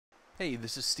Hey,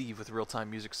 this is Steve with Real-Time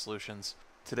Music Solutions.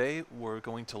 Today we're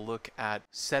going to look at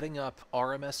setting up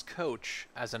RMS Coach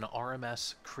as an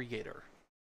RMS creator.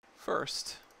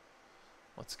 First,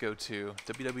 let's go to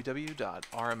www.rms.biz.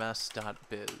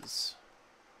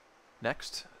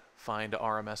 Next, find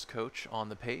RMS Coach on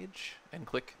the page and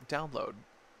click Download.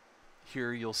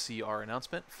 Here you'll see our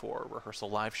announcement for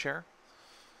Rehearsal Live Share.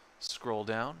 Scroll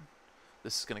down.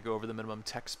 This is going to go over the minimum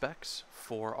tech specs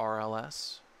for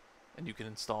RLS. And you can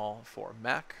install for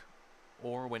Mac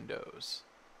or Windows.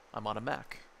 I'm on a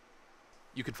Mac.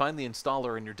 You can find the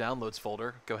installer in your Downloads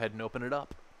folder. Go ahead and open it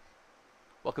up.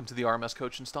 Welcome to the RMS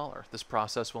Coach installer. This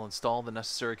process will install the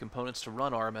necessary components to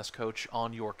run RMS Coach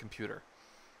on your computer.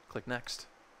 Click Next.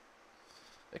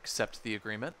 Accept the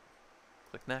agreement.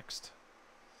 Click Next.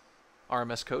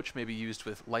 RMS Coach may be used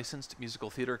with licensed musical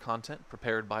theater content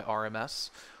prepared by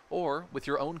RMS or with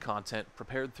your own content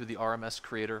prepared through the RMS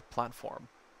Creator platform.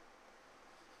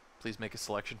 Please make a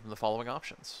selection from the following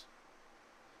options.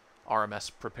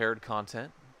 RMS prepared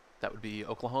content, that would be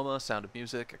Oklahoma, Sound of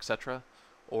Music, etc.,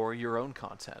 or your own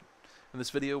content. In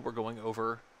this video, we're going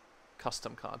over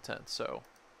custom content, so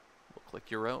we'll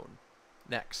click your own.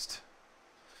 Next.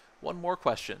 One more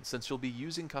question. Since you'll be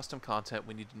using custom content,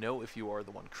 we need to know if you are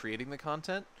the one creating the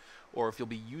content or if you'll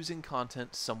be using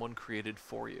content someone created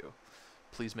for you.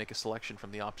 Please make a selection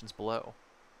from the options below.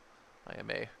 I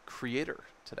am a creator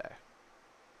today.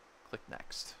 Click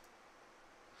Next.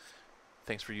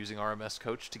 Thanks for using RMS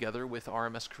Coach together with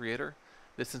RMS Creator.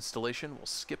 This installation will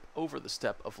skip over the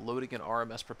step of loading an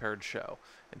RMS prepared show.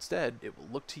 Instead, it will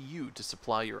look to you to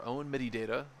supply your own MIDI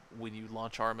data when you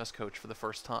launch RMS Coach for the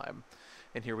first time.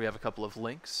 And here we have a couple of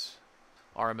links.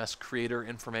 RMS Creator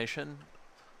information,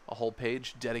 a whole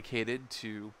page dedicated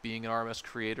to being an RMS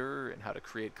creator and how to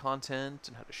create content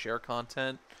and how to share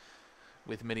content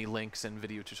with many links and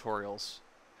video tutorials.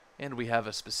 And we have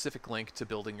a specific link to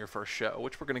building your first show,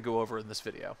 which we're going to go over in this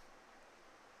video.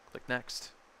 Click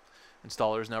Next.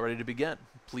 Installer is now ready to begin.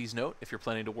 Please note, if you're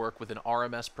planning to work with an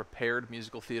RMS prepared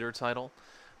musical theater title,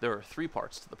 there are 3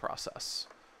 parts to the process.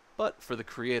 But for the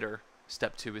creator,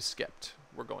 step 2 is skipped.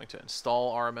 We're going to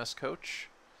install RMS Coach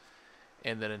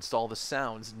and then install the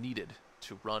sounds needed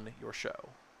to run your show.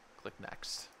 Click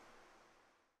Next.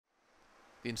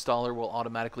 The installer will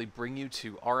automatically bring you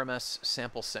to RMS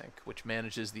Sample Sync, which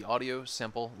manages the audio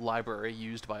sample library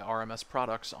used by RMS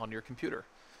products on your computer.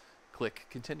 Click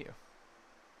Continue.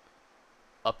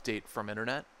 Update from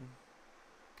Internet.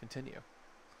 Continue.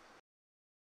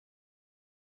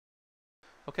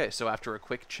 Okay, so after a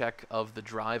quick check of the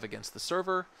drive against the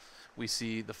server, we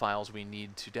see the files we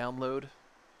need to download.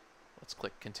 Let's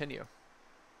click Continue.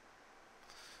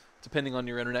 Depending on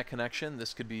your internet connection,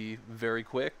 this could be very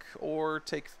quick or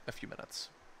take a few minutes.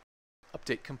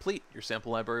 Update complete. Your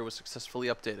sample library was successfully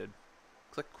updated.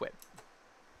 Click Quit.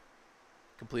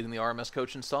 Completing the RMS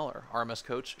Coach installer. RMS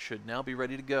Coach should now be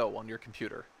ready to go on your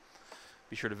computer.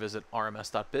 Be sure to visit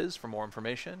rms.biz for more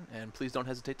information, and please don't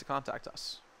hesitate to contact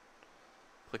us.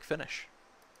 Click Finish.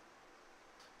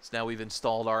 So now we've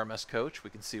installed RMS Coach. We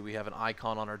can see we have an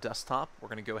icon on our desktop. We're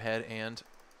going to go ahead and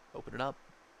open it up.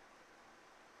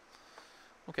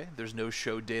 Okay, there's no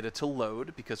show data to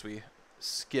load because we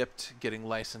skipped getting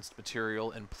licensed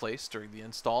material in place during the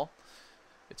install.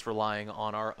 It's relying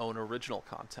on our own original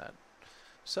content.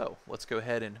 So let's go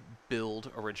ahead and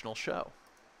build original show.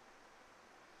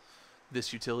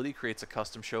 This utility creates a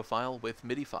custom show file with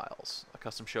MIDI files. A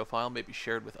custom show file may be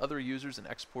shared with other users and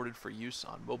exported for use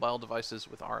on mobile devices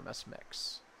with RMS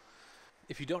Mix.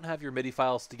 If you don't have your MIDI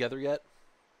files together yet,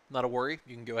 not a worry.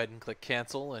 You can go ahead and click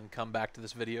Cancel and come back to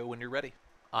this video when you're ready.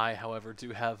 I, however,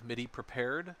 do have MIDI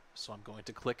prepared, so I'm going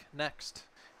to click Next.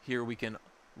 Here we can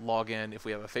log in if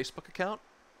we have a Facebook account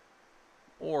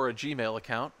or a Gmail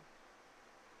account,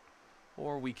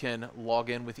 or we can log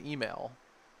in with email.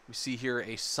 We see here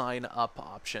a sign up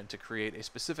option to create a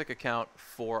specific account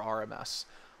for RMS.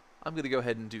 I'm going to go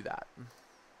ahead and do that.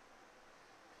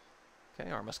 Okay,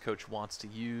 RMS Coach wants to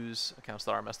use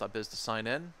accounts.rms.biz to sign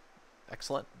in.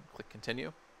 Excellent. Click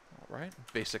Continue. All right,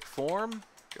 basic form.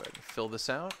 Go ahead and fill this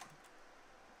out.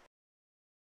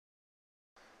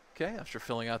 Okay, after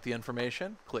filling out the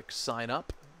information, click Sign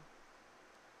Up.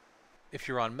 If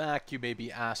you're on Mac, you may be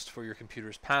asked for your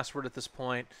computer's password at this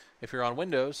point. If you're on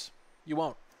Windows, you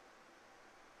won't.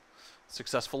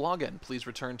 Successful login. Please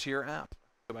return to your app.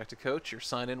 Go back to Coach. Your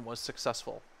sign-in was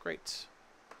successful. Great.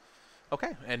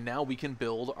 Okay, and now we can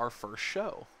build our first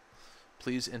show.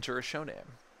 Please enter a show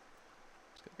name.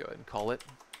 Let's go ahead and call it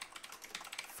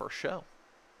First Show.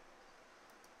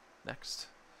 Next.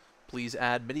 Please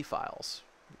add MIDI files.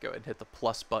 Go ahead and hit the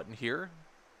plus button here.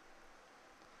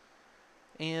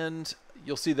 And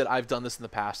you'll see that I've done this in the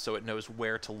past, so it knows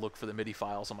where to look for the MIDI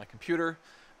files on my computer.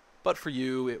 But for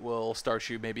you, it will start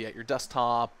you maybe at your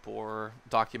desktop or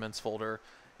documents folder,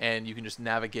 and you can just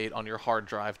navigate on your hard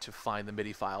drive to find the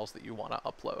MIDI files that you want to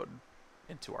upload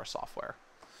into our software.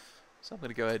 So I'm going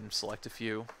to go ahead and select a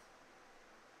few.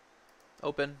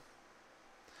 Open.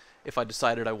 If I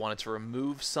decided I wanted to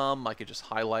remove some, I could just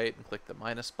highlight and click the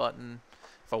minus button.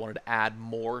 If I wanted to add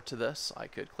more to this, I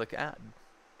could click Add.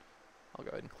 I'll go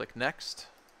ahead and click Next.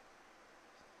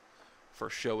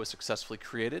 First show is successfully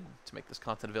created. To make this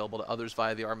content available to others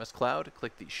via the RMS Cloud,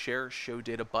 click the Share Show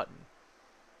Data button.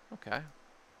 Okay.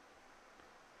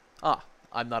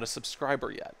 I'm not a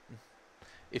subscriber yet.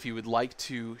 If you would like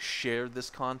to share this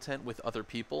content with other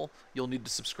people, you'll need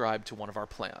to subscribe to one of our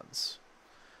plans.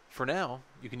 For now,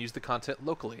 you can use the content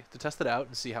locally to test it out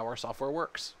and see how our software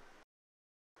works.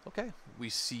 Okay, we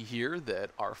see here that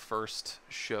our first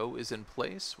show is in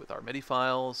place with our MIDI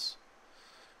files.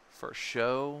 First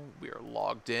show, we are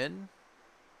logged in.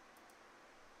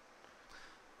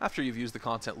 After you've used the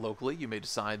content locally, you may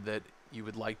decide that you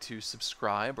would like to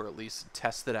subscribe or at least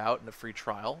test it out in a free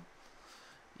trial.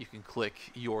 You can click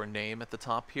your name at the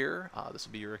top here. This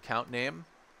will be your account name.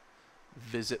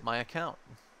 Visit my account.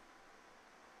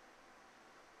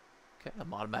 Okay,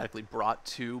 I'm automatically brought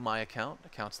to my account,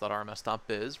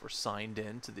 accounts.rms.biz. We're signed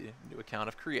in to the new account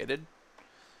I've created.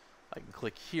 I can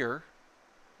click here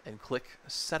and click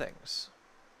Settings.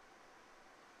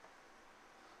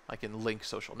 I can link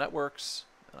social networks,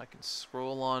 and I can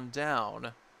scroll on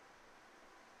down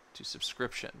to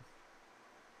subscription.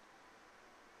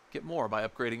 Get more by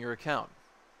upgrading your account.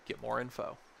 Get more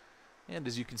info. And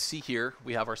as you can see here,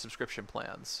 we have our subscription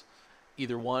plans.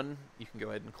 Either one, you can go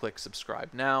ahead and click Subscribe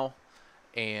Now,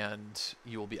 and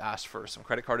you will be asked for some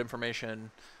credit card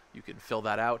information. You can fill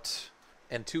that out,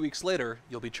 and 2 weeks later,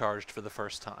 you'll be charged for the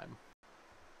first time.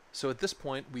 So at this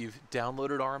point, we've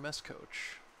downloaded RMS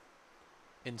Coach,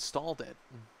 installed it,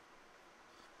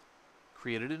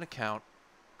 created an account,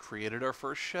 created our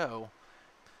first show,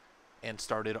 and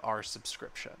started our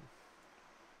subscription.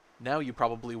 Now you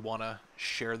probably want to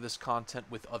share this content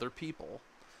with other people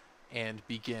and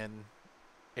begin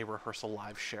a rehearsal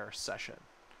live share session.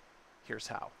 Here's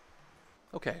how.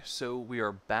 Okay, so we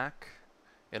are back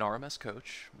in RMS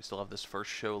Coach. We still have this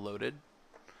first show loaded.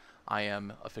 I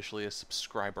am officially a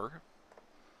subscriber,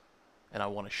 and I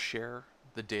want to share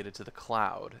the data to the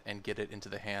cloud and get it into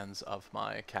the hands of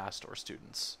my cast or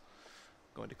students.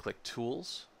 I'm going to click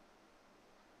Tools,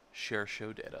 Share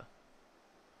Show Data.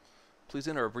 Please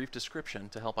enter a brief description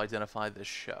to help identify this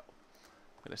show.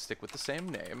 I'm going to stick with the same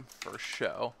name, first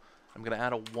show. I'm going to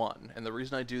add a 1, and the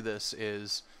reason I do this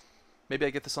is maybe I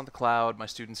get this on the cloud, my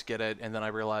students get it, and then I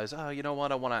realize, oh, you know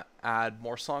what, I want to add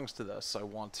more songs to this. I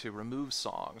want to remove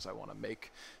songs. I want to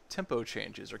make tempo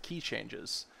changes or key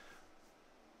changes.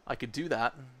 I could do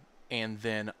that and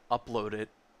then upload it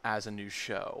as a new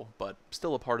show, but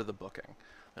still a part of the booking.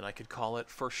 And I could call it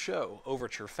First Show,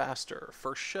 Overture Faster,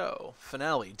 First Show,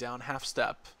 Finale, Down Half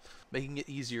Step, making it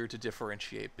easier to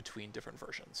differentiate between different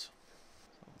versions.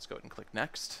 So let's go ahead and click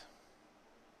Next.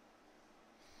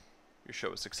 Your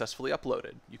show is successfully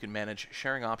uploaded. You can manage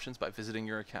sharing options by visiting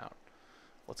your account.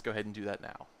 Let's go ahead and do that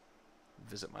now.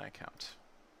 Visit my account.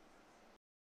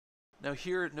 Now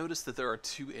here, notice that there are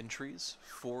 2 entries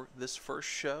for this first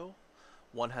show.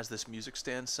 One has this music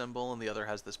stand symbol and the other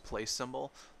has this play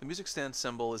symbol. The music stand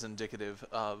symbol is indicative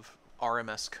of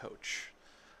RMS Coach,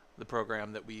 the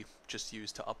program that we just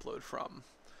used to upload from.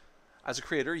 As a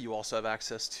creator, you also have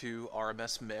access to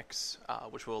RMS Mix,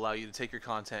 which will allow you to take your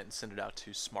content and send it out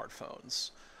to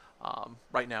smartphones.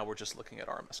 Right now, we're just looking at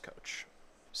RMS Coach.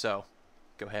 So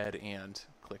go ahead and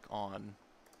click on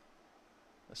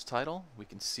this title. We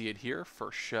can see it here,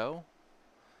 first show.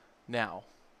 Now,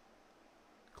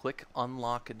 click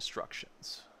Unlock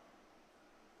Instructions.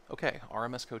 Okay,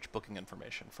 RMS Coach booking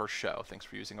information, first show. Thanks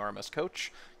for using RMS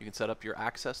Coach. You can set up your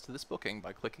access to this booking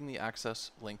by clicking the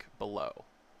access link below.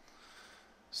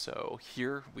 So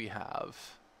here we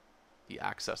have the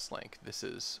access link. This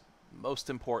is most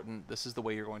important. This is the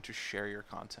way you're going to share your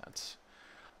content.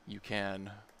 You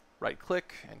can right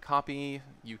click and copy.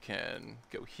 You can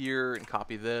go here and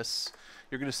copy this.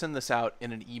 You're going to send this out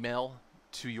in an email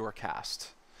to your cast.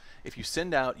 If you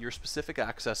send out your specific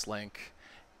access link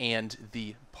and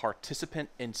the participant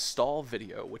install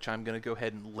video, which I'm going to go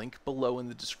ahead and link below in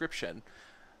the description,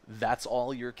 that's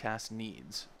all your cast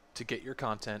needs to get your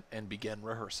content and begin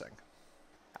rehearsing.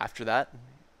 After that,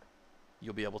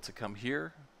 you'll be able to come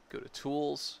here, go to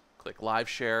Tools, click Live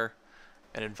Share,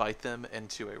 and invite them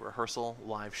into a rehearsal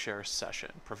live share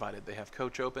session, provided they have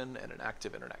Coach open and an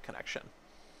active internet connection.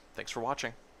 Thanks for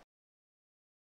watching.